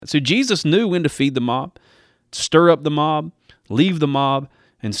So Jesus knew when to feed the mob, stir up the mob, leave the mob,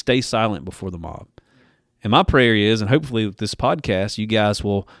 and stay silent before the mob. And my prayer is, and hopefully with this podcast, you guys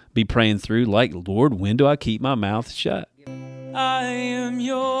will be praying through like, Lord, when do I keep my mouth shut? I am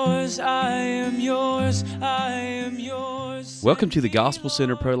yours, I am yours, I am yours. Welcome to the Gospel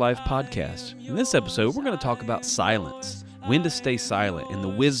Center Pro-Life Podcast. In this episode, we're going to talk about silence, when to stay silent, and the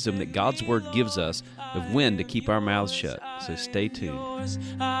wisdom that God's Word gives us of when to keep our mouths shut. So stay tuned.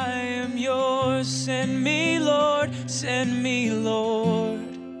 I am yours, send me, Lord, send me, Lord.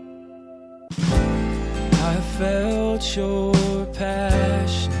 I felt your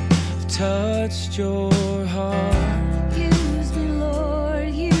passion, I've touched your heart. Use me, Lord,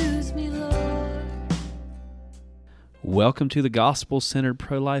 use me, Lord. Welcome to the Gospel-Centered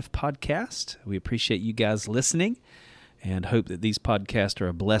Pro-Life Podcast. We appreciate you guys listening and hope that these podcasts are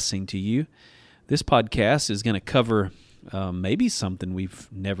a blessing to you. This podcast is going to cover maybe something we've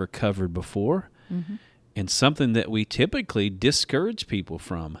never covered before, and something that we typically discourage people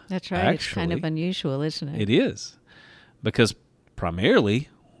from. That's right. Actually, it's kind of unusual, isn't it? It is, because primarily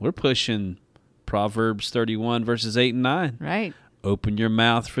we're pushing Proverbs 31 verses 8 and 9. Right. Open your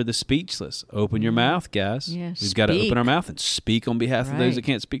mouth for the speechless. Open your mouth, guys. Yeah, We've got to open speak. our mouth and speak on behalf of those that Right.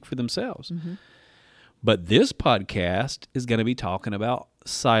 can't speak for themselves. But this podcast is going to be talking about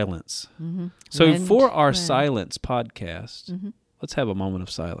silence. So When for to- our when. silence podcast, let's have a moment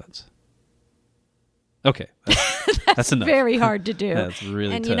of silence. Okay, that's enough. Very hard to do. That's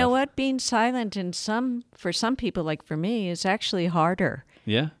really and tough. you know what? Being silent for some people, like for me, is actually harder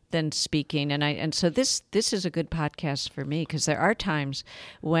Yeah, than speaking. And so this is a good podcast for me, because there are times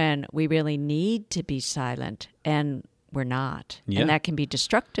when we really need to be silent and we're not. Yeah. And that can be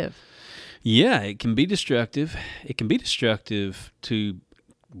destructive. yeah, it can be destructive. It can be destructive to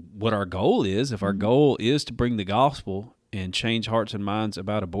what our goal is. If our goal is to bring the gospel and change hearts and minds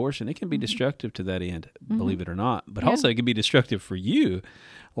about abortion, it can be destructive to that end, believe it or not. But also it can be destructive for you.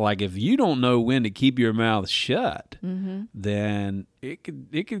 Like if you don't know when to keep your mouth shut, then it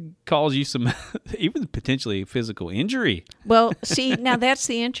could cause you some even potentially physical injury. Well, see, now that's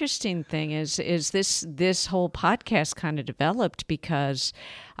the interesting thing is this whole podcast kind of developed because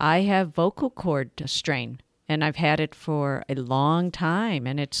I have vocal cord strain, and I've had it for a long time,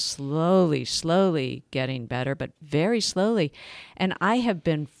 and it's slowly getting better, but very slowly. And I have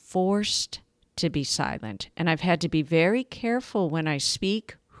been forced to be silent, and I've had to be very careful when I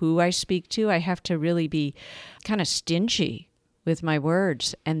speak, who I speak to. I have to really be kind of stingy with my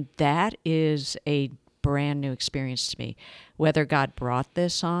words, and that is a brand new experience to me. Whether God brought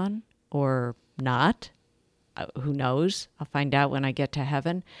this on or not, who knows? I'll find out when I get to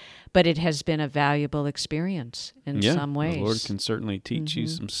heaven. But it has been a valuable experience in some ways. The Lord can certainly teach you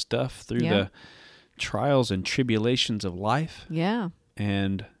some stuff through Yeah. the trials and tribulations of life. Yeah.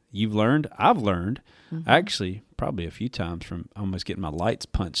 And you've learned, I've learned, actually probably a few times from almost getting my lights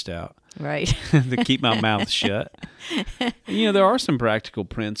punched out Right. to keep my mouth shut. And, there are some practical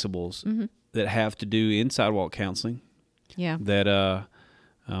principles that have to do in sidewalk counseling Yeah. that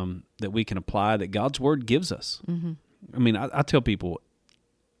that we can apply, that God's Word gives us. I mean, I tell people,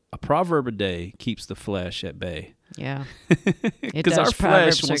 a proverb a day keeps the flesh at bay. Yeah. It Because does. our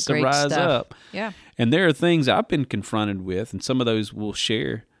Proverbs flesh are wants to great rise stuff. up. Yeah. And there are things I've been confronted with, and some of those we'll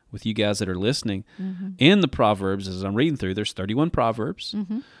share with you guys that are listening. In the Proverbs, as I'm reading through, there's 31 Proverbs.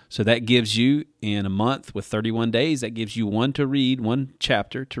 So that gives you, in a month with 31 days, that gives you one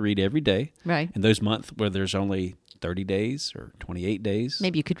chapter to read every day. Right. And those months where there's only 30 days or 28 days.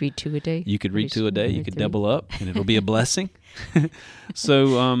 Maybe you could read 2 a day. You could read 2 a day. You could 3. double up, and it'll be a blessing.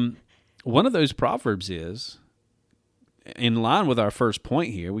 So one of those Proverbs is, in line with our first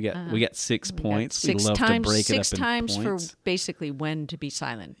point here, we got 6 points. We love to break it up in Six times points. for basically when to be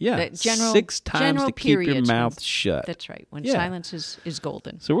silent. Yeah, The general, 6 times general to keep your periods mouth when- shut. That's right. When Yeah. silence is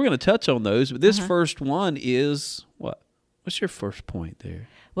golden. So we're going to touch on those, but this first one is what? What's your first point there?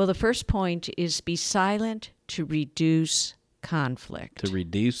 Well, the first point is be silent to reduce conflict. To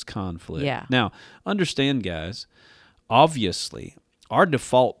reduce conflict. Yeah. Now, understand, guys, obviously, our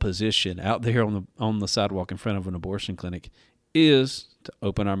default position out there on the sidewalk in front of an abortion clinic is to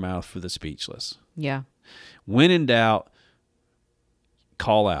open our mouth for the speechless. Yeah. When in doubt,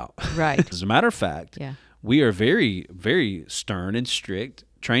 call out. Right. As a matter of fact, Yeah. we are very, very stern and strict,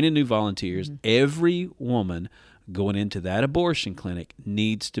 training new volunteers. Every woman going into that abortion clinic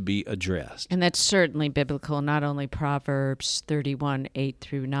needs to be addressed. And that's certainly biblical, not only Proverbs 31, 8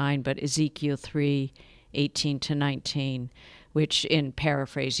 through 9, but Ezekiel 3, 18 to 19, which in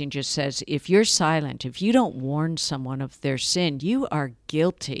paraphrasing just says, if you're silent, if you don't warn someone of their sin, you are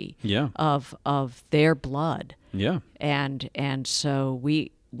guilty Yeah. of their blood. Yeah. And so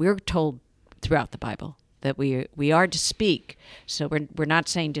we we're told throughout the Bible that we are to speak. So we're not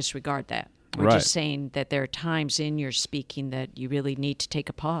saying disregard that. We're Right. just saying that there are times in your speaking that you really need to take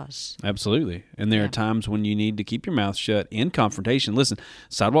a pause. Absolutely. And there Yeah. are times when you need to keep your mouth shut in confrontation. Listen,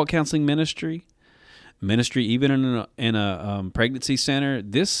 sidewalk counseling ministry even in a pregnancy center,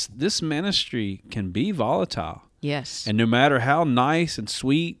 this ministry can be volatile. Yes. And no matter how nice and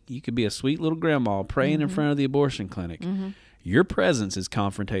sweet, you could be a sweet little grandma praying Mm-hmm. in front of the abortion clinic. Your presence is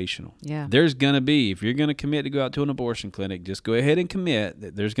confrontational. Yeah. There's going to be, if you're going to commit to go out to an abortion clinic, just go ahead and commit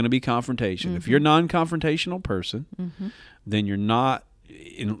that there's going to be confrontation. If you're a non-confrontational person, then you're not,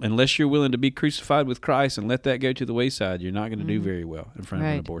 unless you're willing to be crucified with Christ and let that go to the wayside, you're not going to do very well in front of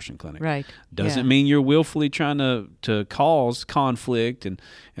an Right. abortion clinic. Right. Doesn't Yeah. mean you're willfully trying to cause conflict and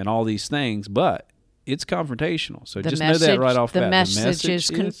all these things, but it's confrontational. So just know that right off the bat. message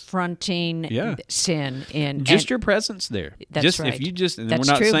is confronting Yeah. sin in Just your presence there. That's just right. If you just, and That's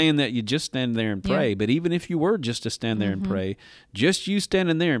we're not true. saying that you just stand there and pray, Yeah. but even if you were just to stand there and pray, just you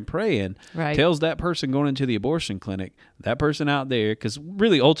standing there and praying Right. tells that person going into the abortion clinic, that person out there, because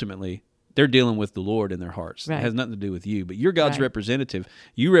really ultimately they're dealing with the Lord in their hearts. Right. It has nothing to do with you, but you're God's Right. representative.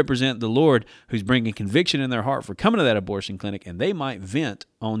 You represent the Lord who's bringing conviction in their heart for coming to that abortion clinic, and they might vent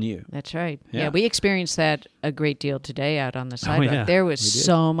on you. That's right. Yeah. Yeah, we experienced that a great deal today out on the sidewalk. yeah, There was we did.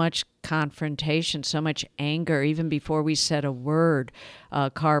 so much confrontation, so much anger. Even before we said a word, a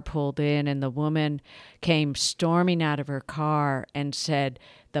car pulled in and the woman came storming out of her car and said,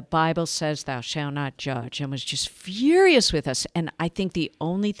 "The Bible says thou shalt not judge," and was just furious with us. And I think the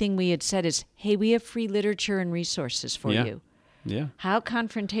only thing we had said is, "Hey, we have free literature and resources for Yeah. you." Yeah. How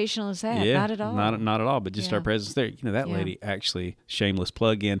confrontational is that? Yeah, Not at all. Not at all. But just Yeah. our presence there. You know, that Yeah. lady actually, shameless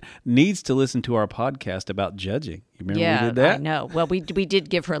plug in, needs to listen to our podcast about judging. You remember Yeah, we did that? I know. Well, we did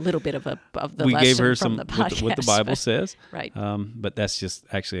give her a little bit of the We lesson gave her from some the what podcast, the Bible but- says. Right. But that's just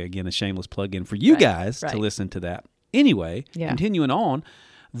actually again a shameless plug in for you Right, guys to right. listen to that. Anyway, Yeah. continuing on,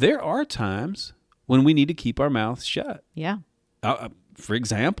 there are times when we need to keep our mouths shut. Yeah. For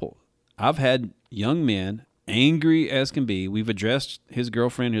example, I've had young men angry as can be. We've addressed his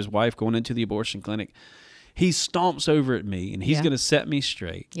girlfriend, his wife going into the abortion clinic. He stomps over at me and he's Yeah. going to set me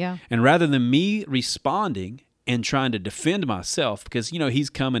straight. Yeah. And rather than me responding and trying to defend myself, because, you know, he's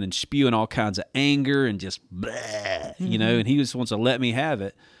coming and spewing all kinds of anger and just bleh, you know, and he just wants to let me have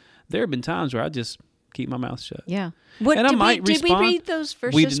it. There have been times where I just keep my mouth shut. Yeah. What And I did might we, did we respond. read those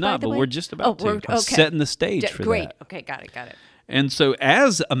verses? We did by not, the but way? we're just about to. we're- I'm setting the stage for Great. that. Okay, got it. And so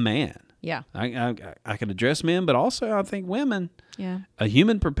as a man, Yeah. I can address men, but also I think women, Yeah. a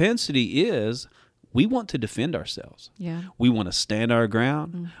human propensity is we want to defend ourselves. Yeah. We want to stand our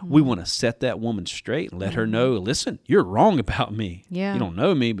ground. We want to set that woman straight and let her know, listen, you're wrong about me. Yeah. You don't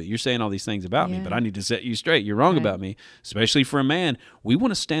know me, but you're saying all these things about me, Yeah. but I need to set you straight. You're wrong Right. about me. Especially for a man, we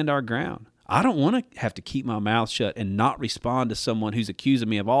want to stand our ground. I don't want to have to keep my mouth shut and not respond to someone who's accusing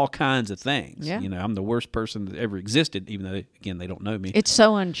me of all kinds of things. Yeah. You know, I'm the worst person that ever existed, even though, again, they don't know me. It's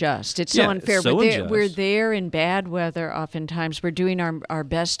so unjust. It's so Yeah, unfair. it's so we're unjust. there in bad weather oftentimes. We're doing our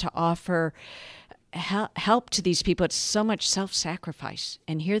best to offer help to these people. It's so much self-sacrifice.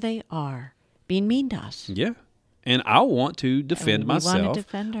 And here they are being mean to us. Yeah. And I want to defend we wanna myself.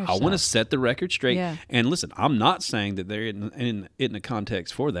 defend I want to ourselves. set the record straight. Yeah. And listen, I'm not saying that there isn't a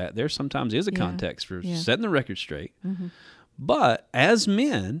context for that. There sometimes is a Yeah. context for Yeah. setting the record straight. But as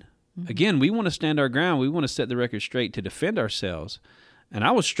men, again, we want to stand our ground. We want to set the record straight to defend ourselves. And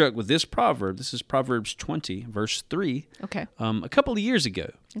I was struck with this proverb. This is Proverbs 20, verse 3. Okay. A couple of years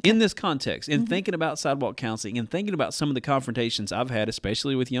ago, in this context, in thinking about sidewalk counseling and thinking about some of the confrontations I've had,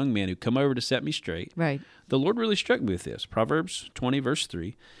 especially with young men who come over to set me straight, Right. the Lord really struck me with this. Proverbs 20, verse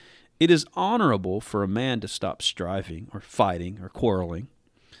 3. It is honorable for a man to stop striving or fighting or quarreling,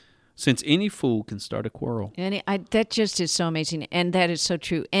 since any fool can start a quarrel. That just is so amazing. And that is so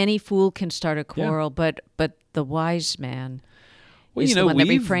true. Any fool can start a quarrel, but the wise man Well, is you the know, one that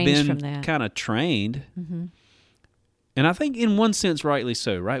we've refrains from been that. kind of trained, and I think in one sense, rightly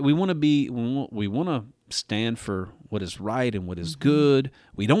so. Right? We want to stand for what is right and what is good.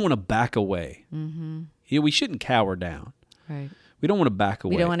 We don't want to back away. You know, we shouldn't cower down. Right. We don't want to back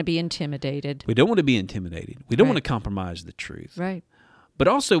away. We don't want to be intimidated. We don't want to be intimidated. We don't Right. want to compromise the truth. Right. But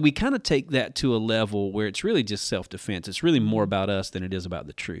also, we kind of take that to a level where it's really just self-defense. It's really more about us than it is about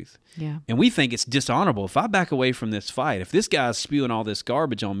the truth. Yeah. And we think it's dishonorable if I back away from this fight. If this guy's spewing all this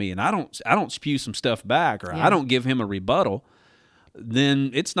garbage on me and I don't spew some stuff back, or Yeah. I don't give him a rebuttal,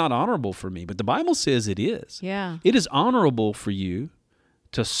 then it's not honorable for me. But the Bible says it is. Yeah. It is honorable for you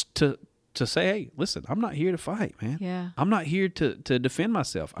to say, hey, listen, I'm not here to fight, man. Yeah. I'm not here to defend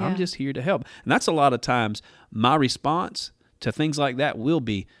myself. I'm Yeah. just here to help. And that's a lot of times my response to things like that will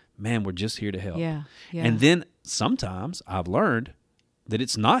be, man, we're just here to help. Yeah. And then sometimes I've learned that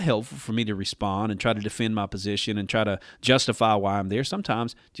it's not helpful for me to respond and try to defend my position and try to justify why I'm there.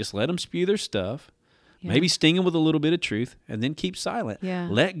 Sometimes just let them spew their stuff, maybe sting them with a little bit of truth, and then keep silent. Yeah.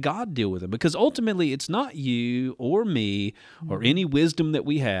 Let God deal with them, because ultimately it's not you or me or any wisdom that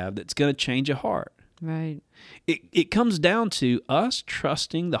we have that's going to change a heart. Right. It comes down to us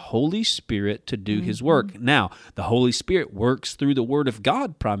trusting the Holy Spirit to do His work. Now, the Holy Spirit works through the Word of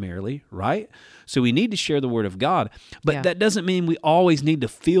God primarily, right? So we need to share the Word of God. But that doesn't mean we always need to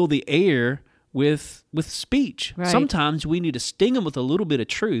fill the air with speech. Right. Sometimes we need to sting them with a little bit of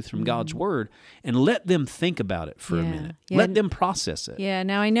truth from God's Word and let them think about it for a minute. Yeah. Let them process it. Yeah.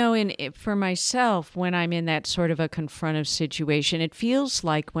 Now I know for myself, when I'm in that sort of a confrontive situation, it feels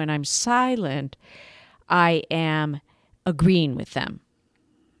like when I'm silent, I am agreeing with them.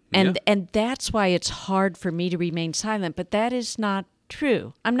 And that's why it's hard for me to remain silent. But that is not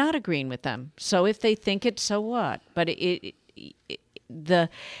true. I'm not agreeing with them. So if they think it, so what? But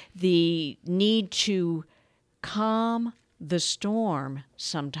the need to calm the storm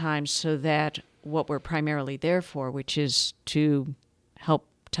sometimes, so that what we're primarily there for, which is to help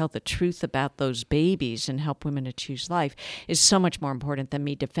tell the truth about those babies and help women to choose life, is so much more important than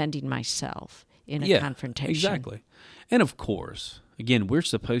me defending myself in a confrontation. Exactly. And of course, again, we're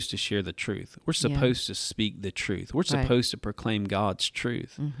supposed to share the truth. We're supposed to speak the truth. We're supposed to proclaim God's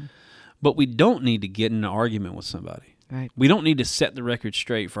truth. But we don't need to get in an argument with somebody. Right. We don't need to set the record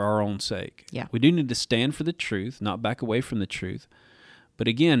straight for our own sake. Yeah. We do need to stand for the truth, not back away from the truth. But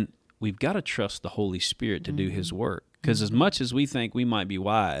again, we've got to trust the Holy Spirit to do His work. Because as much as we think we might be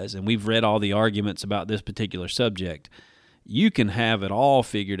wise, and we've read all the arguments about this particular subject, you can have it all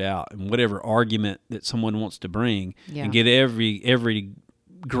figured out in whatever argument that someone wants to bring and get every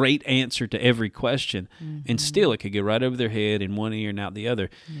great answer to every question, and still it could go right over their head in one ear and out the other.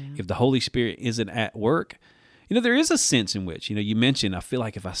 If the Holy Spirit isn't at work, there is a sense in which, you mentioned, I feel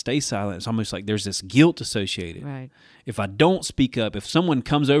like if I stay silent, it's almost like there's this guilt associated. Right. If I don't speak up, if someone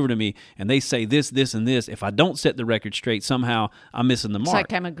comes over to me and they say this, this, and this, if I don't set the record straight, somehow I'm missing the mark. It's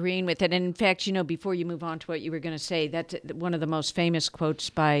like I'm agreeing with it. And in fact, before you move on to what you were going to say, that's one of the most famous quotes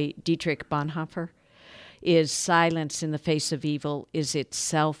by Dietrich Bonhoeffer is, "Silence in the face of evil is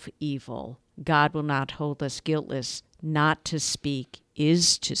itself evil. God will not hold us guiltless. Not to speak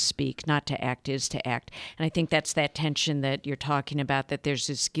is to speak, not to act is to act." And I think that's that tension that you're talking about, that there's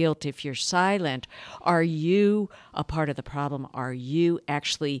this guilt. If you're silent, are you a part of the problem? Are you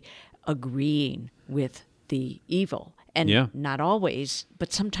actually agreeing with the evil? And not always,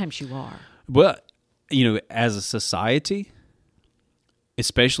 but sometimes you are. But, as a society,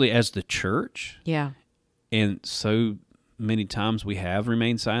 especially as the church, and so many times we have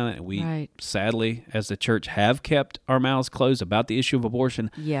remained silent, and we sadly, as the church, have kept our mouths closed about the issue of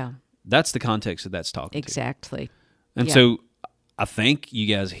abortion. Yeah. That's the context that that's talking Exactly. to. And so I think you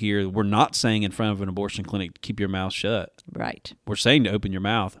guys hear, we're not saying in front of an abortion clinic, keep your mouth shut. Right. We're saying to open your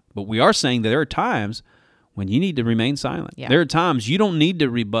mouth. But we are saying that there are times when you need to remain silent. Yeah. There are times you don't need to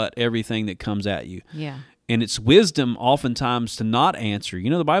rebut everything that comes at you. Yeah. And it's wisdom oftentimes to not answer.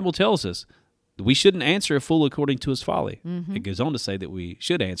 The Bible tells us we shouldn't answer a fool according to his folly. It goes on to say that we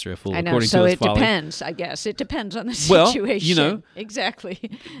should answer a fool according to his folly. So it depends, I guess. It depends on the situation. Well, Exactly.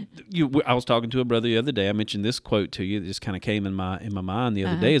 I was talking to a brother the other day. I mentioned this quote to you. It just kind of came in my mind the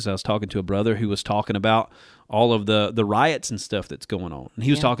other day as I was talking to a brother who was talking about all of the riots and stuff that's going on. And he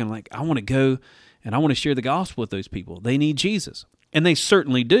was talking like, I want to go and I want to share the gospel with those people. They need Jesus. And they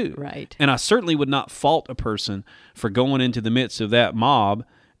certainly do. Right. And I certainly would not fault a person for going into the midst of that mob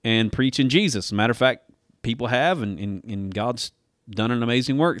and preaching Jesus. As a matter of fact, people have, and God's done an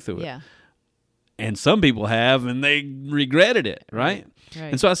amazing work through it. Yeah. And some people have, and they regretted it, right?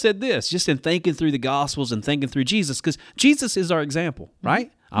 Right. And so I said this, just in thinking through the Gospels and thinking through Jesus, because Jesus is our example,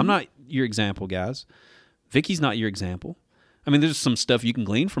 right? I'm not your example, guys. Vicky's not your example. I mean, there's some stuff you can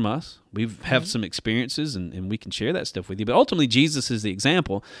glean from us. We have some experiences, and we can share that stuff with you. But ultimately, Jesus is the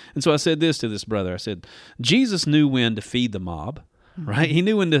example. And so I said this to this brother. I said, Jesus knew when to feed the mob, right? He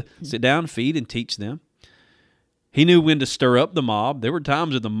knew when to sit down, feed, and teach them. He knew when to stir up the mob. There were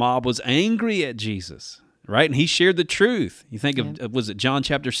times when the mob was angry at Jesus, right? And he shared the truth. You think of, was it John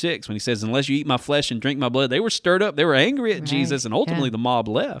chapter 6 when he says, unless you eat my flesh and drink my blood, they were stirred up. They were angry at Jesus, and ultimately the mob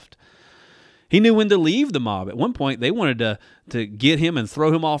left. He knew when to leave the mob. At one point, they wanted to get him and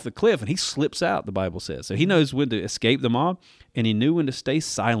throw him off the cliff, and he slips out, the Bible says. So he knows when to escape the mob, and he knew when to stay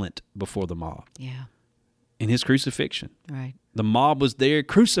silent before the mob. Yeah. In his crucifixion. Right. The mob was there,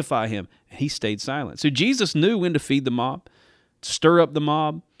 crucify him, and he stayed silent. So Jesus knew when to feed the mob, stir up the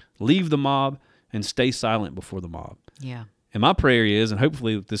mob, leave the mob, and stay silent before the mob. Yeah. And my prayer is, and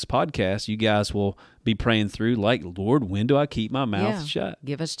hopefully with this podcast, you guys will be praying through, like, Lord, when do I keep my mouth shut?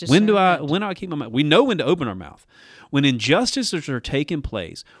 Give us When do discernment. I keep my mouth? We know when to open our mouth. When injustices are taking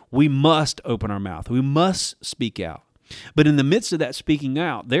place, we must open our mouth. We must speak out. But in the midst of that speaking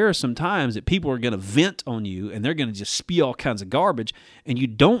out, there are some times that people are going to vent on you and they're going to just spew all kinds of garbage, and you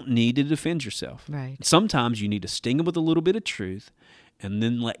don't need to defend yourself. Right. Sometimes you need to sting them with a little bit of truth and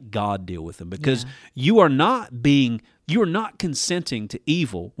then let God deal with them, because you are not consenting to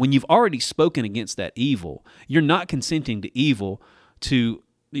evil when you've already spoken against that evil. You're not consenting to evil to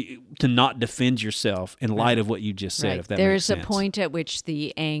not defend yourself in light of what you just said. Right. If that There makes is sense. a point at which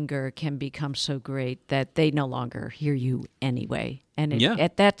the anger can become so great that they no longer hear you anyway. And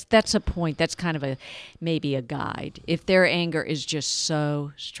that's a point. That's kind of maybe a guide. If their anger is just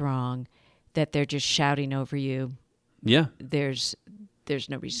so strong that they're just shouting over you, there's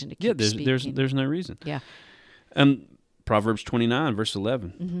no reason to keep speaking. There's no reason. Yeah. Proverbs 29, verse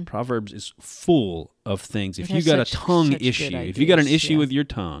 11. Proverbs is full of things. If It you has got a such tongue good issue, if you got an ideas, issue with your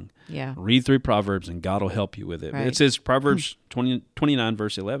tongue, Yeah. read through Proverbs and God will help you with it. Right. It says, Proverbs 29,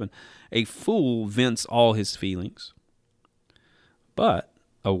 verse 11, a fool vents all his feelings, but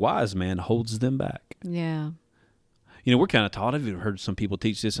a wise man holds them back. Yeah. You know, we're kind of taught, I've heard some people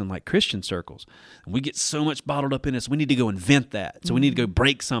teach this in like Christian circles. And we get so much bottled up in this, we need to go invent that. So we need to go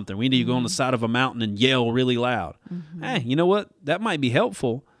break something. We need to go on the side of a mountain and yell really loud. Hey, you know what? That might be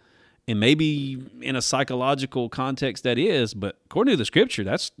helpful. And maybe in a psychological context that is, but according to the scripture,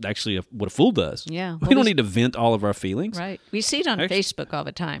 that's actually what a fool does. Yeah. We don't need to vent all of our feelings. Right. We see it on Actually- Facebook all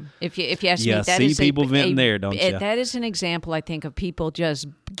the time. If you ask Yeah, me, that see is people venting there, don't ya? That is an example, I think, of people just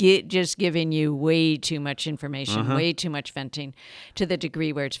giving you way too much information, way too much venting, to the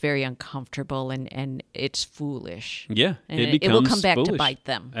degree where it's very uncomfortable and it's foolish. Yeah, And it it will becomes come back to foolish. bite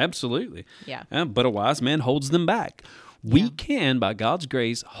them. Absolutely. Yeah. But a wise man holds them back. We can, by God's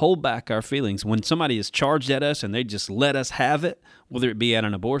grace, hold back our feelings. When somebody is charged at us and they just let us have it, whether it be at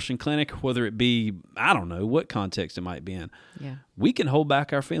an abortion clinic, whether it be, I don't know, what context it might be in, Yeah. we can hold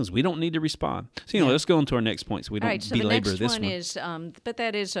back our feelings. We don't need to respond. So, let's go on to our next point so we All don't right, so the belabor next this one one. is, but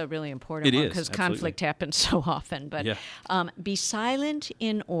that is a really important It one is, because absolutely. conflict happens so often. But be silent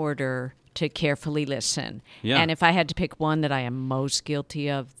in order to carefully listen. Yeah. And if I had to pick one that I am most guilty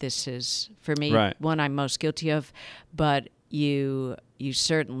of, this is, for me, Right. one I'm most guilty of. But you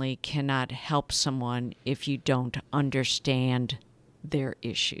certainly cannot help someone if you don't understand their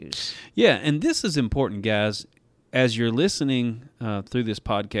issues. Yeah, and this is important, guys. As you're listening through this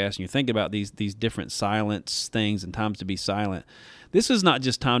podcast and you're thinking about these different silence things and times to be silent, this is not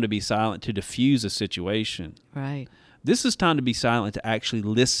just time to be silent to diffuse a situation. Right. This is time to be silent to actually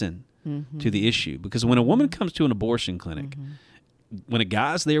listen to the issue. Because when a woman comes to an abortion clinic, when a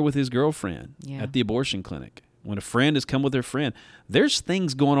guy's there with his girlfriend at the abortion clinic, when a friend has come with their friend, there's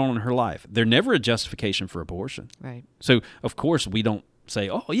things going on in her life. They're never a justification for abortion. Right. So, of course, we don't say,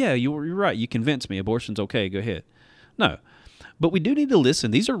 oh, yeah, you're right. You convinced me. Abortion's okay. Go ahead. No. But we do need to listen.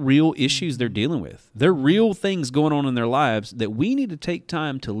 These are real issues they're dealing with. They're real things going on in their lives that we need to take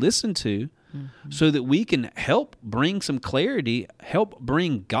time to listen to so that we can help bring some clarity, help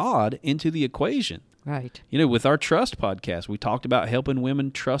bring God into the equation. Right. You know, with our Trust podcast, we talked about helping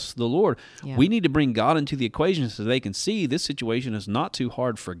women trust the Lord. Yeah. We need to bring God into the equation so they can see this situation is not too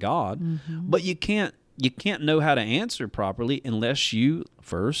hard for God, but you can't know how to answer properly unless you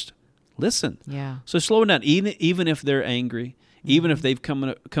first listen. Yeah. So slowing down, even if they're angry, even if they've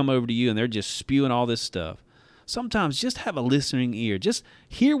come over to you and they're just spewing all this stuff, sometimes just have a listening ear. Just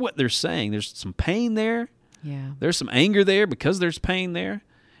hear what they're saying. There's some pain there. Yeah. There's some anger there because there's pain there.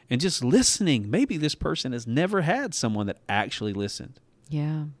 And just listening, maybe this person has never had someone that actually listened.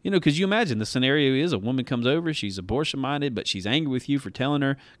 Yeah. You know, because you imagine the scenario is a woman comes over, she's abortion-minded, but she's angry with you for telling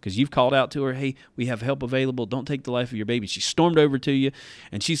her because you've called out to her, hey, we have help available. Don't take the life of your baby. She stormed over to you,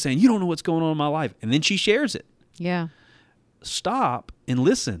 and she's saying, you don't know what's going on in my life. And then she shares it. Yeah. Stop and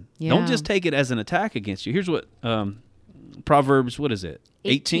listen. Yeah. Don't just take it as an attack against you. Here's what Proverbs, what is it?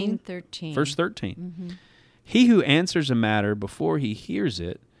 18:13. Verse 13. He who answers a matter before he hears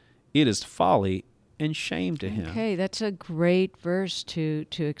it, it is folly and shame to him. Okay, that's a great verse to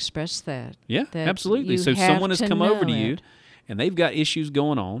express that. Yeah, That absolutely. you So have someone has to come over know to you it. and they've got issues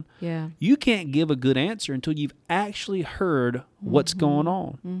going on. Yeah. You can't give a good answer until you've actually heard what's going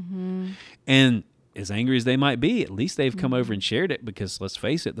on. And as angry as they might be, at least they've come over and shared it, because let's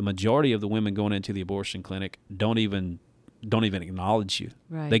face it, the majority of the women going into the abortion clinic don't even acknowledge you.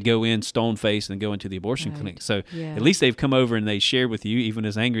 Right. They go in stone-faced and go into the abortion Right. clinic. So Yeah. at least they've come over and they shared with you, even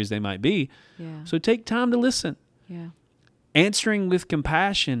as angry as they might be. Yeah. So take time to listen. Yeah. answering with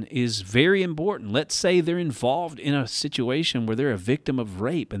compassion is very important. Let's say they're involved in a situation where they're a victim of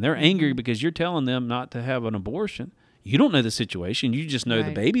rape and they're angry because you're telling them not to have an abortion. You don't know the situation. You just know the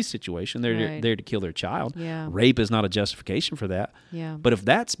Right. baby's situation. They're Right. there to kill their child. Yeah. Rape is not a justification for that. Yeah. But if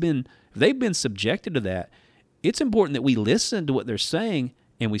they've been subjected to that, it's important that we listen to what they're saying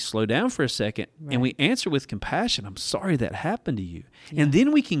and we slow down for a second and we answer with compassion. I'm sorry that happened to you. And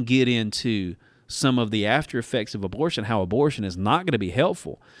then we can get into some of the after effects of abortion, how abortion is not going to be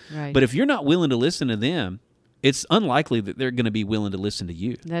helpful. Right. But if you're not willing to listen to them, it's unlikely that they're going to be willing to listen to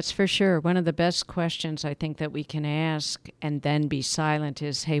you. That's for sure. One of the best questions I think that we can ask and then be silent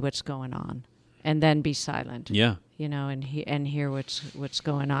is, "Hey, what's going on?" And then be silent. Yeah. You know, and hear what's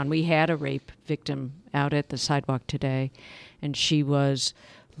going on. We had a rape victim out at the sidewalk today, and she was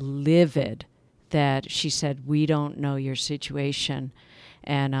livid that she said, "We don't know your situation,"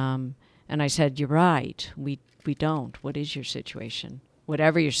 and I said, "You're right. We don't. What is your situation?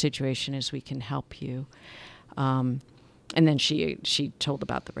 Whatever your situation is, we can help you." And then she told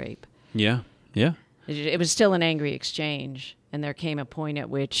about the rape. Yeah. Yeah. It was still an angry exchange, and there came a point at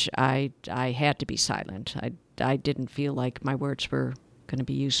which I had to be silent. I didn't feel like my words were going to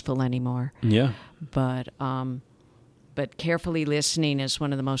be useful anymore. Yeah. But carefully listening is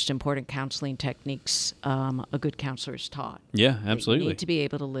one of the most important counseling techniques a good counselor is taught. Yeah, absolutely. You need to be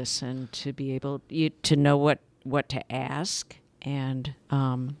able to listen, to be able to know what to ask, and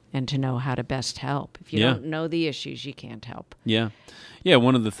to know how to best help. If you don't know the issues, you can't help. Yeah. Yeah,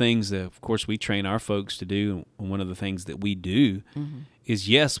 one of the things that, of course, we train our folks to do, and one of the things that we do is,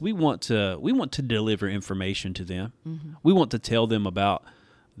 yes, we want to deliver information to them. We want to tell them about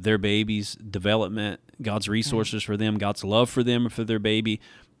their baby's development, God's resources for them, God's love for them and for their baby.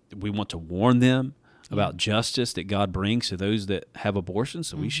 We want to warn them about justice that God brings to those that have abortions,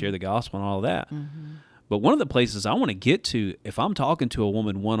 so we share the gospel and all of that. But one of the places I want to get to, if I'm talking to a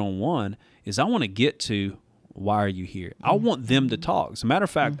woman one-on-one, is I want to get to, why are you here? I want them to talk. As a matter of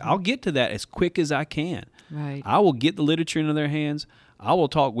fact, I'll get to that as quick as I can. Right. I will get the literature into their hands. I will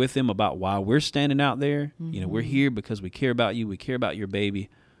talk with them about why we're standing out there. You know, we're here because we care about you. We care about your baby.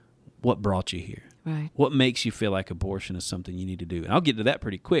 What brought you here? Right. What makes you feel like abortion is something you need to do? And I'll get to that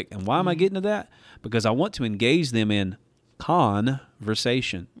pretty quick. And why am I getting to that? Because I want to engage them in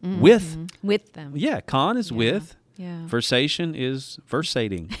conversation With them. Yeah, con is with. Yeah. Versation is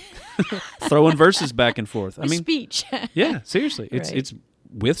versating. Throwing verses back and forth. I mean, Speech. yeah, seriously. It's Right. it's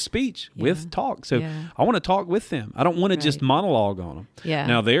with speech, with talk. So Yeah. I want to talk with them. I don't want to just Right. monologue on them. Yeah.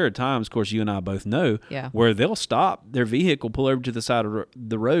 Now, there are times, of course, you and I both know, Yeah. where they'll stop their vehicle, pull over to the side of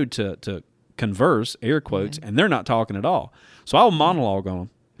the road to converse, air quotes, and they're not talking at all. So I'll monologue on them.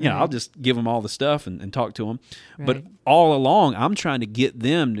 You know, I'll just give them all the stuff and talk to them. But Right. all along, I'm trying to get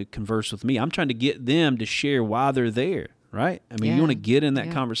them to converse with me. I'm trying to get them to share why they're there, right? I mean, you Yeah. want to get in that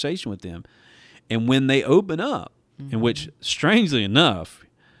Yeah. conversation with them. And when they open up, in which, strangely enough,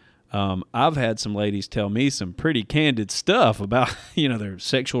 I've had some ladies tell me some pretty candid stuff about, their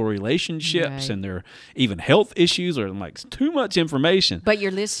sexual relationships Right. and their even health issues, or like too much information. But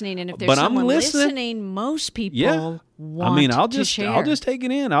you're listening, and if there's But I'm someone listening. listening, most people Yeah. want I'll to just share. I'll just take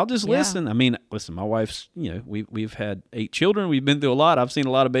it in. I'll just Yeah. listen. Listen, my wife's, we've had 8 children. We've been through a lot. I've seen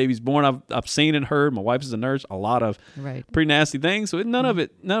a lot of babies born. I've seen and heard. My wife is a nurse. A lot of Right. pretty nasty things. So none of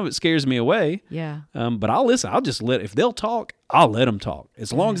it scares me away. Yeah. But I'll listen. I'll just if they'll talk, I'll let them talk.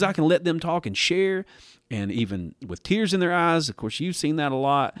 As long as I can let them talk and share, and even with tears in their eyes. Of course, you've seen that a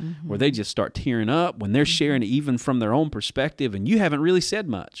lot, where they just start tearing up when they're sharing even from their own perspective, and you haven't really said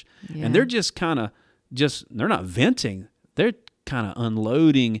much. Yeah. And they're just kind of they're not venting. They're kind of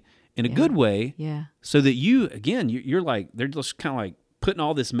unloading in a good way, Yeah. so that you're like, they're just kind of like putting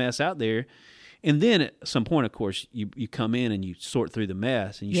all this mess out there. And then at some point, of course, you come in and you sort through the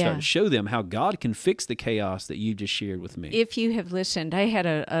mess, and you start Yeah. to show them how God can fix the chaos that you just shared with me. If you have listened, I had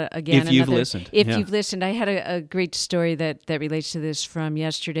If you've listened, If yeah. you've listened, I had a great story that relates to this from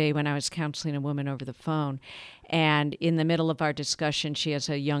yesterday when I was counseling a woman over the phone. And in the middle of our discussion, she has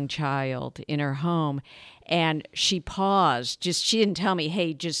a young child in her home, and she paused. She didn't tell me,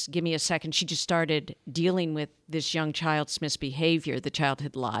 "Hey, just give me a second." She just started dealing with this young child's misbehavior. The child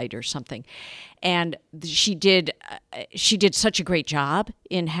had lied or something, and she did such a great job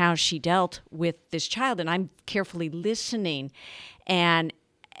in how she dealt with this child. And I'm carefully listening, and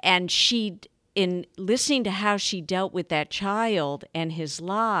she, in listening to how she dealt with that child and his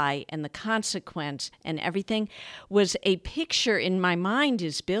lie and the consequence and everything, was a picture in my mind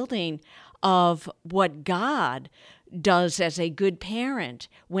is building of what God does as a good parent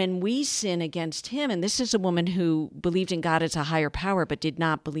when we sin against him. And this is a woman who believed in God as a higher power but did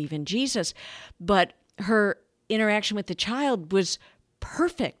not believe in Jesus. But interaction with the child was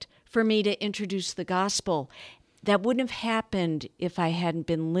perfect for me to introduce the gospel. That wouldn't have happened if I hadn't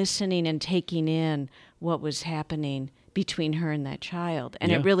been listening and taking in what was happening between her and that child.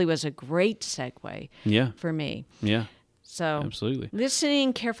 And Yeah. it really was a great segue Yeah. for me. Yeah. So Absolutely.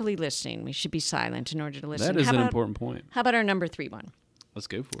 listening, carefully listening. We should be silent in order to listen. That is How an about- important point. How about our number 3 one? Let's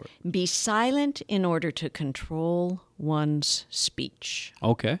go for it. Be silent in order to control one's speech.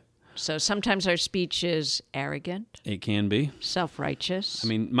 Okay. So sometimes our speech is arrogant, It can be. self-righteous. I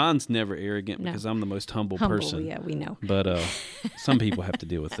mean, mine's never arrogant No. because I'm the most humble humble, person. yeah, we know. But some people have to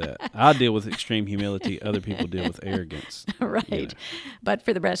deal with that. I deal with extreme humility. Other people deal with arrogance. Right. But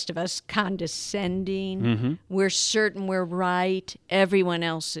for the rest of us, condescending, we're certain we're right, everyone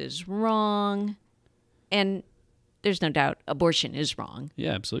else is wrong. And there's no doubt abortion is wrong.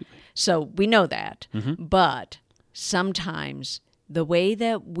 Yeah, absolutely. So we know that. But sometimes the way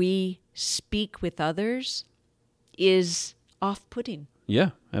that we speak with others is off-putting. Yeah,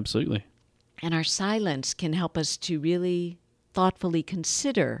 absolutely. And our silence can help us to really thoughtfully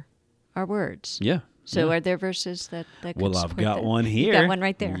consider our words. Yeah. So yeah. are there verses that could Well, I've support got that? one here. You got one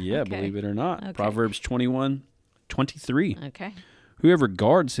right there. Yeah, Okay. believe it or not. Okay. Proverbs 21:23. Okay. Whoever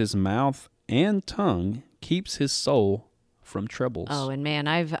guards his mouth and tongue keeps his soul from troubles. Oh, and man,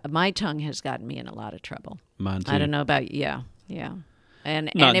 my tongue has gotten me in a lot of trouble. Mine too. I don't know about yeah. And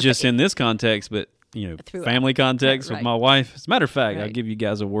Not if, just in this context, but Throughout. family context with Right. my wife. As a matter of fact, I'll Right. give you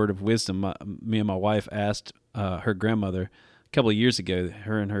guys a word of wisdom. Me and my wife asked her grandmother a couple of years ago.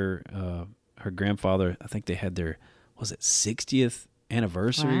 Her and her grandfather, I think they had their 60th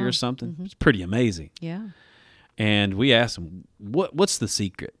anniversary Wow. or something. It's pretty amazing. yeah. And we asked them, what's the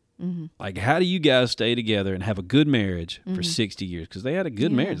secret? Mm-hmm. Like, how do you guys stay together and have a good marriage for 60 years? Because they had a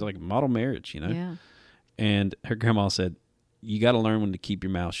good Yeah. marriage, like a model marriage, Yeah. And her grandma said, you got to learn when to keep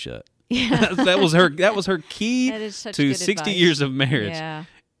your mouth shut. Yeah. that was her key That is such to good 60 advice. years of marriage. Yeah.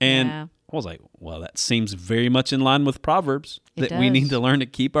 And Yeah. I was like, well, that seems very much in line with Proverbs, It that we does. need to learn to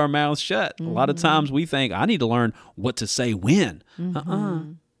keep our mouths shut. A lot of times we think, I need to learn what to say when.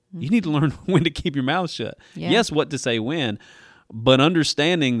 You need to learn when to keep your mouth shut. Yeah. Yes, what to say when, but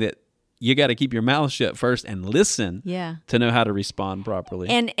understanding that you got to keep your mouth shut first and listen Yeah. to know how to respond properly.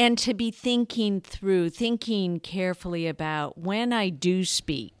 And to be thinking carefully about when I do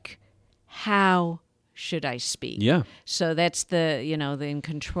speak, how should I speak? yeah, So that's the in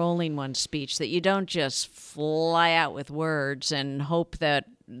controlling one's speech, that you don't just fly out with words and hope that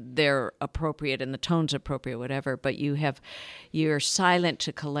they're appropriate and the tone's appropriate, whatever, but you're silent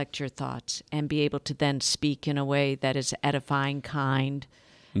to collect your thoughts and be able to then speak in a way that is edifying, kind.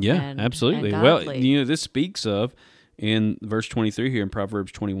 yeah, and absolutely. godly. Well, this speaks of, in verse 23 here in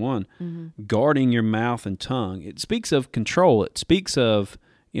Proverbs 21, guarding your mouth and tongue. It speaks of control. It speaks of,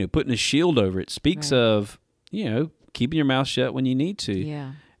 putting a shield over it. It speaks Right. of, keeping your mouth shut when you need to.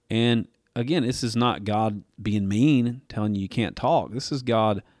 Yeah. And again, this is not God being mean, telling you can't talk. This is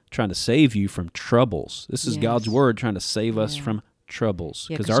God trying to save you from troubles. This is Yes. God's word trying to save us Yeah. from troubles,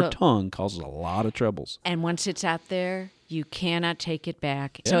 Yeah, because 'cause our tongue causes a lot of troubles. And once it's out there, you cannot take it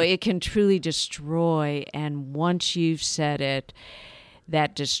back. So Yeah. it can truly destroy. And once you've said it,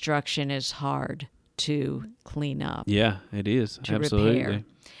 that destruction is hard to clean up. Yeah, it is. To Absolutely. repair.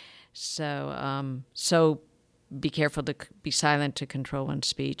 So be careful to be silent to control one's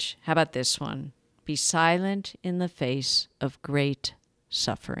speech. How about this one? Be silent in the face of great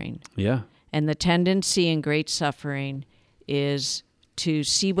suffering. Yeah. And the tendency in great suffering is to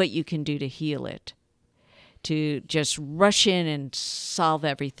see what you can do to heal it, to just rush in and solve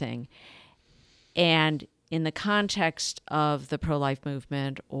everything. And in the context of the pro-life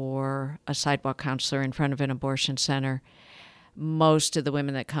movement or a sidewalk counselor in front of an abortion center, most of the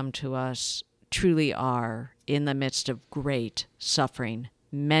women that come to us truly are in the midst of great suffering.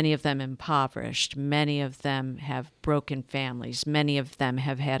 Many of them impoverished. Many of them have broken families. Many of them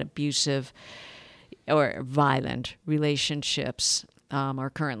have had abusive or violent relationships, or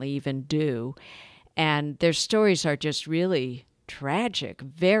currently even do. And their stories are just really tragic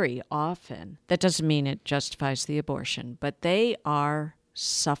very often. That doesn't mean it justifies the abortion, but they are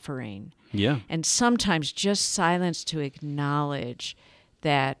suffering. Yeah. And sometimes just silence to acknowledge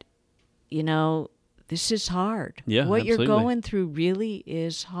that, this is hard. Yeah, what absolutely. you're going through really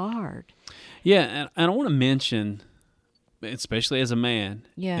is hard. Yeah, and I want to mention, especially as a man,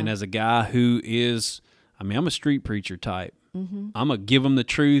 Yeah. and as a guy who is, I'm a street preacher type. I'm going to give them the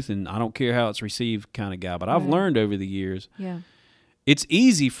truth, and I don't care how it's received kind of guy. But I've Right. learned over the years, Yeah. it's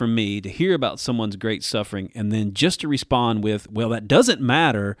easy for me to hear about someone's great suffering and then just to respond with, well, that doesn't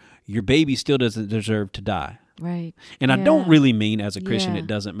matter. Your baby still doesn't deserve to die. Right. And I don't Yeah. really mean as a Christian Yeah. it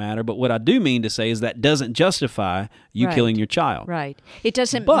doesn't matter, but what I do mean to say is that doesn't justify you Right. killing your child. Right. It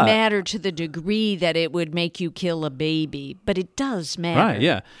doesn't But- matter to the degree that it would make you kill a baby, but it does matter. Right,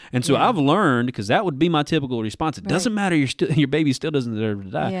 yeah. And so Yeah. I've learned, because that would be my typical response, it doesn't matter, your baby still doesn't deserve to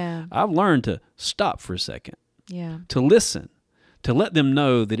die. Yeah. I've learned to stop for a second, Yeah. to listen, to let them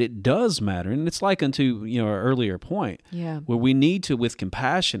know that it does matter. And it's like unto, our earlier point, Yeah. where we need to, with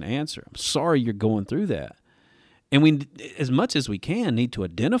compassion, answer, I'm sorry you're going through that. And we, as much as we can, need to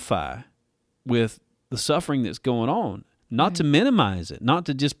identify with the suffering that's going on, not to minimize it, not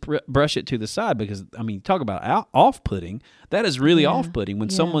to just brush it to the side, because, talk about off-putting. That is really off-putting when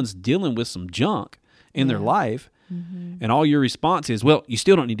Yeah. someone's dealing with some junk in their Yeah. life, and all your response is, well, you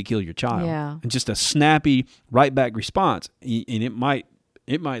still don't need to kill your child. Yeah. And just a snappy, right-back response. And it might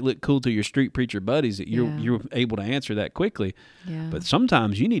look cool to your street preacher buddies that Yeah. you're able to answer that quickly. Yeah. But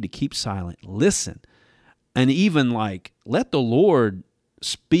sometimes you need to keep silent, listen, and even let the Lord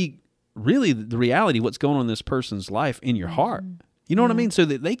speak really the reality of what's going on in this person's life in your heart. You know what I mean? So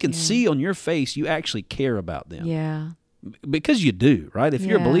that they can see on your face you actually care about them. Yeah. Because you do, right? If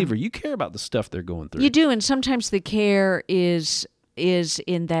you're a Yeah. believer, you care about the stuff they're going through. You do, and sometimes the care is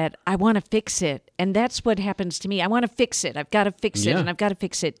in that I want to fix it, and that's what happens to me. I want to fix it. I've got to fix it, Yeah. and I've got to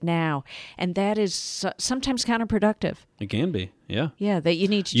fix it now, and that is sometimes counterproductive. It can be, yeah. Yeah, that you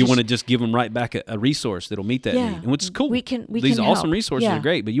need to. You want to just give them right back a resource that'll meet that Yeah. need, and which is cool. We can These awesome help. resources Yeah. are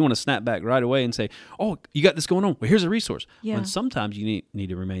great, but you want to snap back right away and say, "Oh, you got this going on. Well, here's a resource." Yeah. When sometimes you need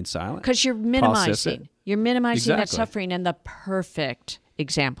to remain silent because you're process minimizing. it. You're minimizing that Exactly. suffering, and the perfect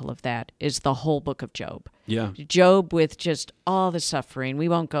example of that is the whole book of Job. Yeah, Job with just all the suffering. We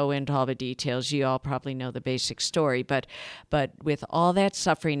won't go into all the details. You all probably know the basic story, but with all that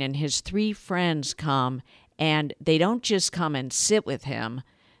suffering, and his three friends come, and they don't just come and sit with him.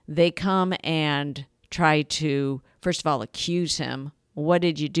 They come and try to, first of all, accuse him. What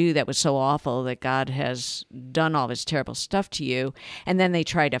did you do that was so awful that God has done all this terrible stuff to you? And then they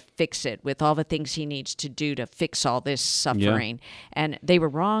try to fix it with all the things he needs to do to fix all this suffering. And they were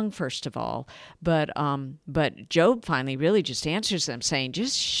wrong, first of all. But Job finally really just answers them, saying,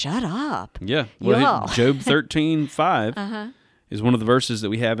 just shut up. yeah. Well, Y'all. Job 13:5 is one of the verses that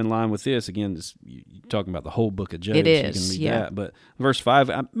we have in line with this. Again, you're talking about the whole book of Job. It so is, you can read yeah. that. But verse 5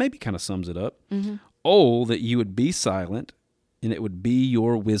 maybe kind of sums it up. Oh, that you would be silent, and it would be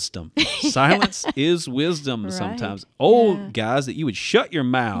your wisdom. Silence is wisdom Right. sometimes. Oh, Yeah. guys, that you would shut your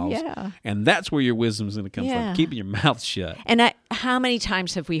mouths, Yeah. and that's where your wisdom's going to come Yeah. from, keeping your mouth shut. And how many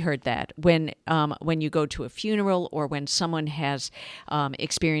times have we heard that when you go to a funeral or when someone has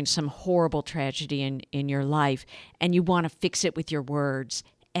experienced some horrible tragedy in your life and you want to fix it with your words,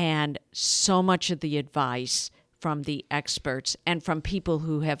 and so much of the advice from the experts and from people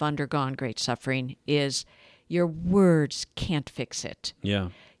who have undergone great suffering is your words can't fix it. Yeah.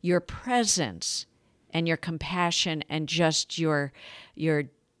 Your presence and your compassion and just your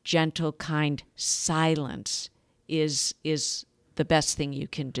gentle, kind silence is the best thing you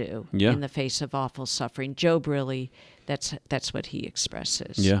can do Yeah. in the face of awful suffering. Job really, that's what he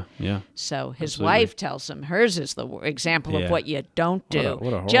expresses. Yeah, yeah. So his Absolutely. wife tells him hers is the example Yeah. of what you don't do. What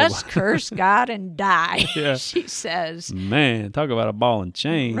a horrible- Just curse God and die. Yeah. She says. Man, talk about a ball and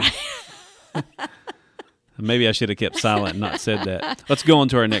chain. Maybe I should have kept silent and not said that. Let's go on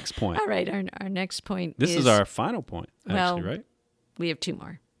to our next point. All right, our next point This is our final point, actually, well, right? We have two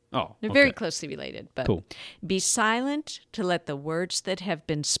more. Oh, They're okay. very closely related, but Cool. be silent to let the words that have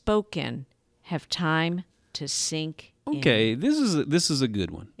been spoken have time to sink in. Okay, this is a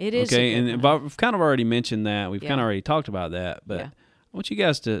good one. It is a okay, good and one. we've kind of already mentioned that. We've kind Yeah. of already talked about that, but Yeah. I want you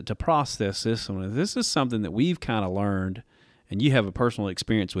guys to process this one. This is something that we've kind of learned, and you have a personal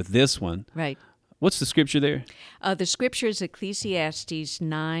experience with this one. Right. What's the scripture there? The scripture is Ecclesiastes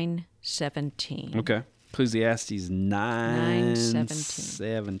 9:17. Okay. Ecclesiastes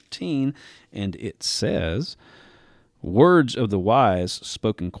 9:17, and it says, "Words of the wise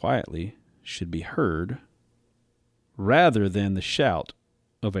spoken quietly should be heard, rather than the shout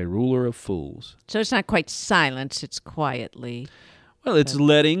of a ruler of fools." So it's not quite silence, it's quietly. Well, it's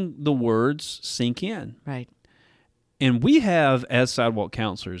letting the words sink in. Right. And we have, as sidewalk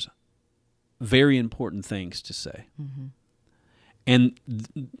counselors, very important things to say. Mm-hmm. And,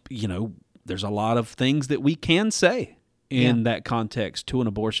 there's a lot of things that we can say in that context to an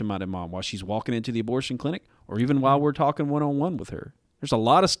abortion-minded mom while she's walking into the abortion clinic, or even while we're talking one-on-one with her. There's a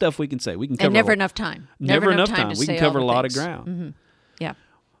lot of stuff we can say. We can cover And never enough time. Never enough to time. We say can cover all a the lot of things. ground. Mm-hmm. Yeah.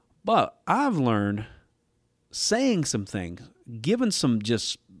 But I've learned saying some things, giving some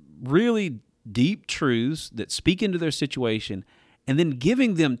just really deep truths that speak into their situation, and then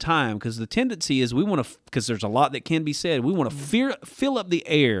giving them time, because the tendency is we want to, because there's a lot that can be said, we want to fill up the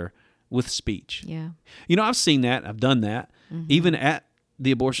air with speech. Yeah. You know, I've seen that. I've done that. Even at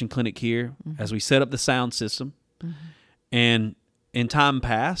the abortion clinic here, as we set up the sound system. And in time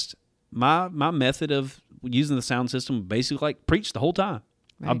past, my method of using the sound system basically like preach the whole time.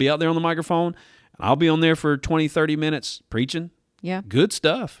 Right. I'll be out there on the microphone. I'll be on there for 20, 30 minutes preaching. Yeah. Good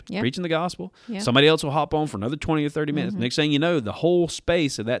stuff. Yeah. Preaching the gospel. Yeah. Somebody else will hop on for another 20 or 30 minutes. Next thing you know, the whole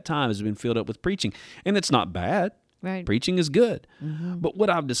space of that time has been filled up with preaching. And it's not bad. Right. Preaching is good. But what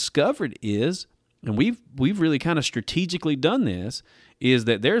I've discovered is, and we've really kind of strategically done this, is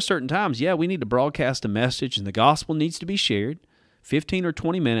that there are certain times, we need to broadcast a message and the gospel needs to be shared, 15 or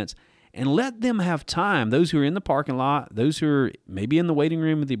 20 minutes, and let them have time. Those who are in the parking lot, those who are maybe in the waiting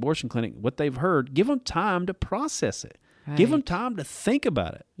room at the abortion clinic, what they've heard, give them time to process it. Give them Right. time to think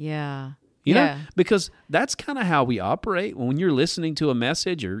about it. Yeah. You know, Yeah. because that's kind of how we operate when you're listening to a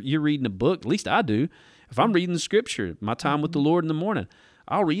message or you're reading a book. At least I do. If I'm reading the scripture, my time with the Lord in the morning,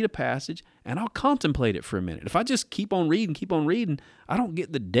 I'll read a passage and I'll contemplate it for a minute. If I just keep on reading, I don't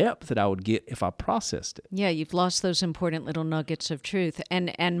get the depth that I would get if I processed it. Yeah, you've lost those important little nuggets of truth.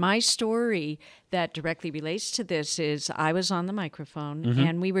 And my story that directly relates to this is I was on the microphone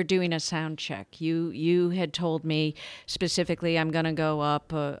and we were doing a sound check. You had told me specifically I'm going to go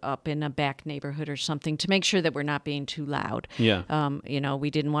up in a back neighborhood or something to make sure that we're not being too loud. Yeah. We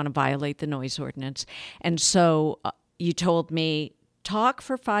didn't want to violate the noise ordinance. And so you told me talk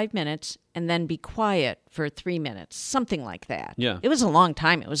for 5 minutes and then be quiet for 3 minutes, something like that. Yeah. It was a long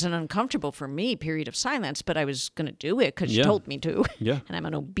time. It was an uncomfortable for me period of silence, but I was going to do it because you Yeah. told me to. Yeah. And I'm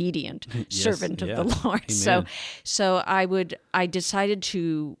an obedient servant of yeah. the Lord. Amen. So I decided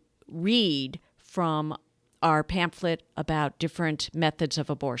to read from our pamphlet about different methods of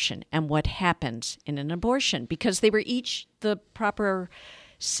abortion and what happens in an abortion, because they were each the proper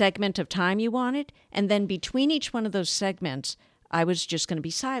segment of time you wanted, and then between each one of those segments I was just going to be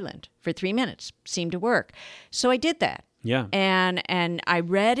silent for 3 minutes. Seemed to work. So I did that. Yeah. And I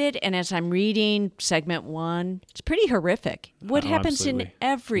read it, and as I'm reading segment 1, it's pretty horrific. What Oh, happens in absolutely.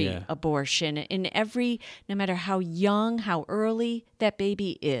 every Yeah. abortion, no matter how young, how early that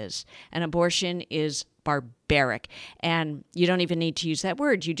baby is, an abortion is barbaric. And you don't even need to use that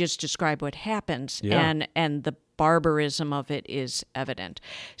word. You just describe what happens. Yeah. And the barbarism of it is evident.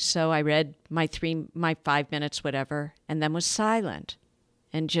 So I read my 5 minutes, whatever, and then was silent.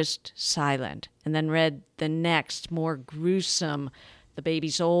 And just silent, and then read the next, more gruesome. The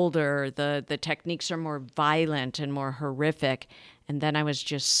baby's older, the techniques are more violent and more horrific, and then I was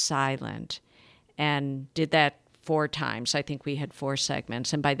just silent, and did that 4 times. I think we had 4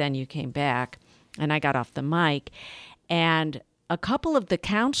 segments, and by then you came back, and I got off the mic, and a couple of the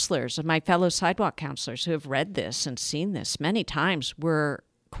counselors, of my fellow sidewalk counselors who have read this and seen this many times, were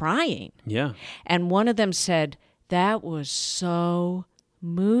crying, Yeah. and one of them said, "That was so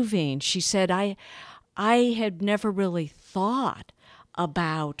moving." She said, I had never really thought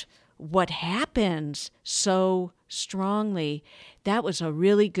about what happens so strongly. That was a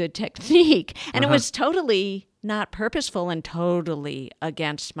really good technique. And it was totally not purposeful and totally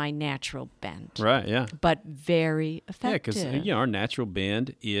against my natural bent, Right. Yeah. but very Yeah, because effective. our natural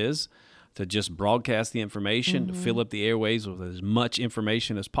bend is to just broadcast the information, to fill up the airwaves with as much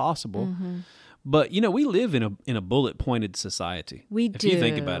information as possible. But we live in a bullet pointed society. We if you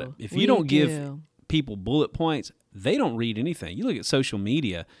think about it, do. if We you don't give do. people bullet points, they don't read anything. You look at social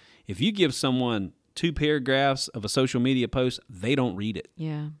media. If you give someone 2 paragraphs of a social media post, they don't read it.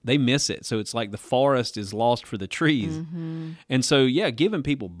 Yeah. They miss it. So it's like the forest is lost for the trees. And so, giving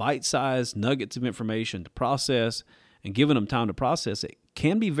people bite-sized nuggets of information to process and giving them time to process it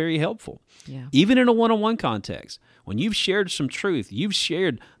can be very helpful. Yeah. Even in a one-on-one context. When you've shared some truth, you've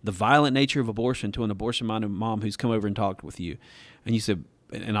shared the violent nature of abortion to an abortion-minded mom who's come over and talked with you. And you said,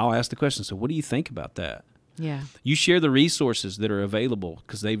 and I'll ask the question, so what do you think about that? Yeah. You share the resources that are available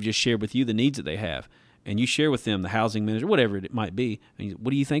because they've just shared with you the needs that they have. And you share with them the housing minister, whatever it might be. And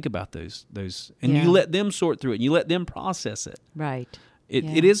what do you think about those? And Yeah. you let them sort through it and you let them process it. Right. It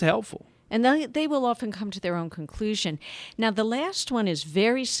Yeah. is helpful. And they will often come to their own conclusion. Now, the last one is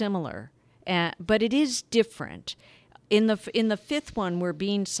very similar, but it is different. In the 5th one, we're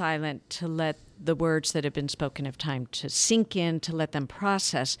being silent to let the words that have been spoken have time to sink in, to let them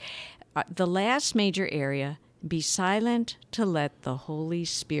process. The last major area, be silent to let the Holy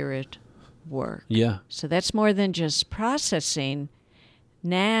Spirit work. Yeah. So that's more than just processing.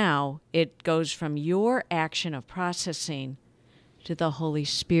 Now it goes from your action of processing to the Holy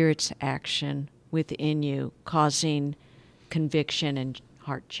Spirit's action within you, causing conviction and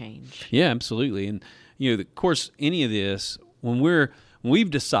heart change. Yeah, absolutely. And, of course, any of this, when we've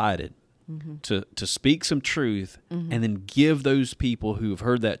decided to speak some truth and then give those people who have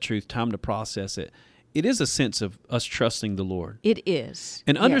heard that truth time to process it, it is a sense of us trusting the Lord. It is.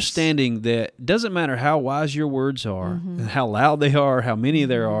 And understanding that it doesn't matter how wise your words are and how loud they are, how many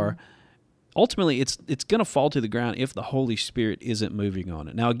there are, ultimately it's going to fall to the ground if the Holy Spirit isn't moving on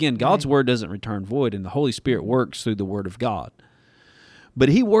it. Now, again, God's word doesn't return void, and the Holy Spirit works through the word of God. But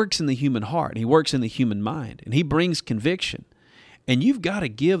he works in the human heart, and he works in the human mind, and he brings conviction. And you've got to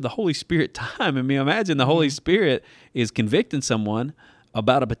give the Holy Spirit time. I mean, imagine the Holy Spirit is convicting someone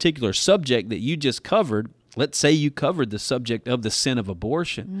about a particular subject that you just covered. Let's say you covered the subject of the sin of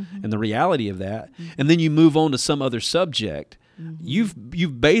abortion and the reality of that, and then you move on to some other subject.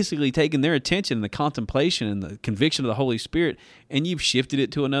 You've basically taken their attention and the contemplation and the conviction of the Holy Spirit, and you've shifted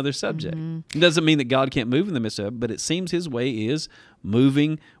it to another subject. It doesn't mean that God can't move in the midst of it, but it seems his way is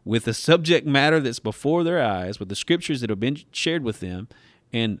moving with the subject matter that's before their eyes, with the scriptures that have been shared with them,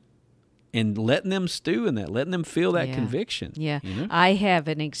 and letting them stew in that, letting them feel that conviction. Yeah. You know? I have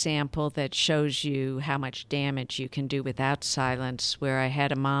an example that shows you how much damage you can do without silence, where I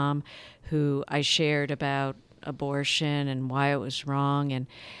had a mom who I shared about abortion and why it was wrong,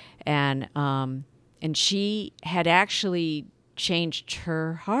 and she had actually changed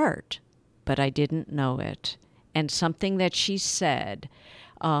her heart, but I didn't know it. And something that she said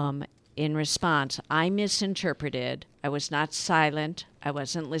in response, I misinterpreted. I was not silent. I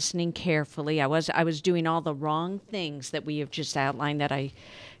wasn't listening carefully. I was doing all the wrong things that we have just outlined that I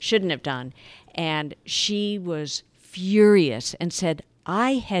shouldn't have done. And she was furious and said,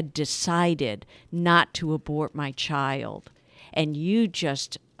 I had decided not to abort my child, and you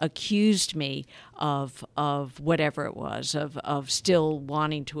just accused me of whatever it was, of still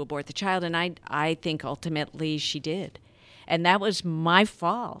wanting to abort the child. And I think ultimately she did. And that was my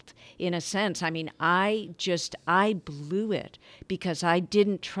fault, in a sense. I mean, I blew it because I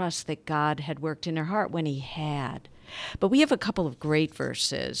didn't trust that God had worked in her heart when he had. But we have a couple of great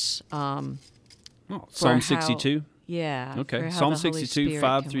verses. Psalm 62. Yeah. Okay. Psalm 62,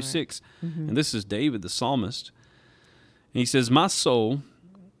 5 through 6. And this is David, the psalmist. And he says, my soul,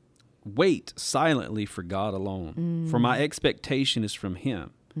 wait silently for God alone, for my expectation is from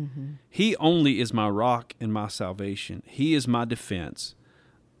him. He only is my rock and my salvation. He is my defense.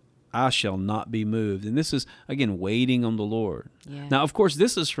 I shall not be moved. And this is, again, waiting on the Lord. Yeah. Now, of course,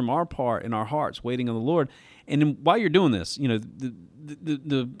 this is from our part in our hearts, waiting on the Lord. And while you're doing this, you know,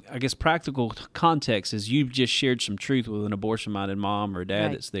 the I guess practical context is you've just shared some truth with an abortion-minded mom or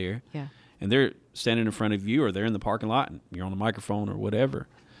dad that's there. Yeah. And they're standing in front of you, or they're in the parking lot and you're on the microphone or whatever.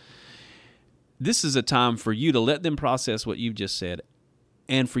 This is a time for you to let them process what you've just said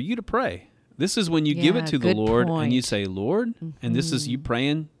and for you to pray. This is when you give it to the Lord and you say, Lord, and this is you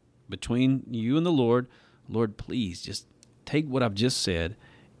praying between you and the Lord, Lord, please just take what I've just said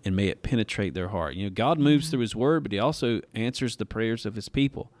and may it penetrate their heart. You know, God moves through his word, but he also answers the prayers of his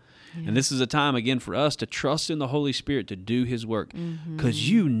people. Yeah. And this is a time, again, for us to trust in the Holy Spirit to do his work, because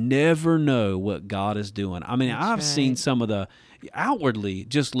you never know what God is doing. I mean, I've seen some of the outwardly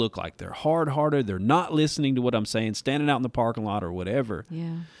just look like they're hard-hearted, they're not listening to what I'm saying, standing out in the parking lot or whatever.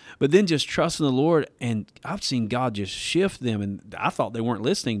 Yeah. But then just trusting the Lord, and I've seen God just shift them, and I thought they weren't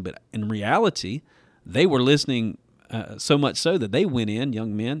listening, but in reality, they were listening so much so that they went in,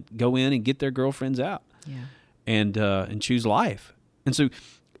 young men, go in and get their girlfriends out and choose life. And so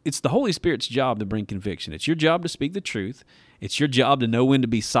it's the Holy Spirit's job to bring conviction. It's your job to speak the truth. It's your job to know when to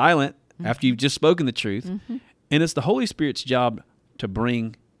be silent after you've just spoken the truth. And it's the Holy Spirit's job to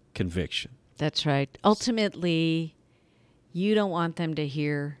bring conviction. That's right. Ultimately, you don't want them to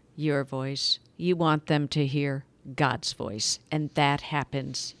hear your voice. You want them to hear God's voice. And that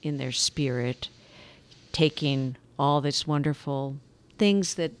happens in their spirit, taking all this wonderful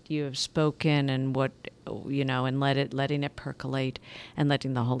things that you have spoken and what, you know, and letting it percolate and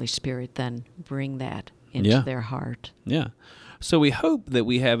letting the Holy Spirit then bring that into their heart. Yeah. So we hope that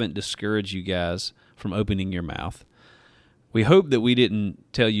we haven't discouraged you guys from opening your mouth. We hope that we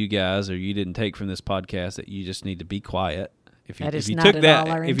didn't tell you guys, or you didn't take from this podcast, that you just need to be quiet. If you took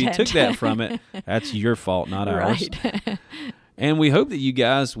that from it, that's your fault, not ours. And we hope that you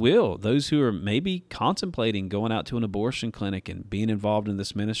guys will, those who are maybe contemplating going out to an abortion clinic and being involved in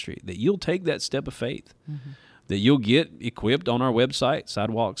this ministry, that you'll take that step of faith, that you'll get equipped on our website,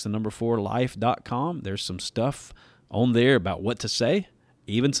 sidewalks4life.com. There's some stuff on there about what to say,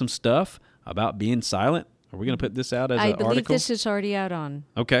 even some stuff about being silent Are we going to put this out as I an believe article? this is already out on.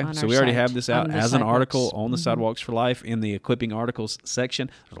 Okay, on so our we already site, have this out on the as an Sidewalks. article on the Sidewalks for Life in the equipping articles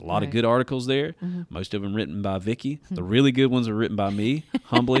section. There's a lot of Right. good articles there. Most of them written by Vicky. The really good ones are written by me,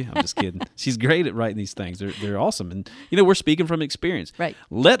 humbly. I'm just kidding. She's great at writing these things. They're awesome. And, we're speaking from experience. Right.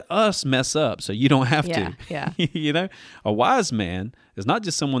 Let us mess up so you don't have Yeah, to. yeah. A wise man is not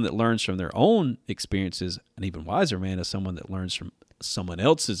just someone that learns from their own experiences. An even wiser man is someone that learns from someone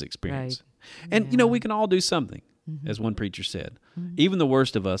else's experience. Right. And, we can all do something. As one preacher said, even the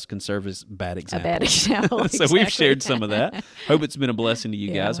worst of us can serve as bad A examples. bad example. So we've exactly. shared some of that. Hope it's been a blessing to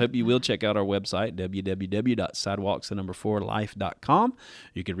you Yeah. guys. Hope you will check out our website, www.sidewalks4life.com.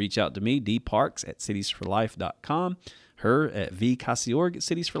 You can reach out to me, dparks@citiesforlife.com, her at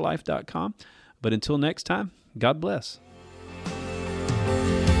vcassiorg@citiesforlife.com. But until next time, God bless.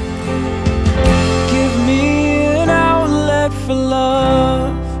 Give me an outlet for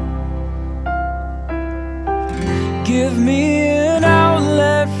love. Give me an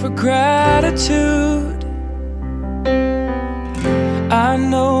outlet for gratitude. I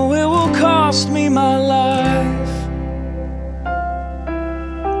know it will cost me my life,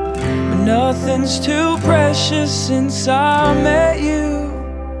 but nothing's too precious since I met you.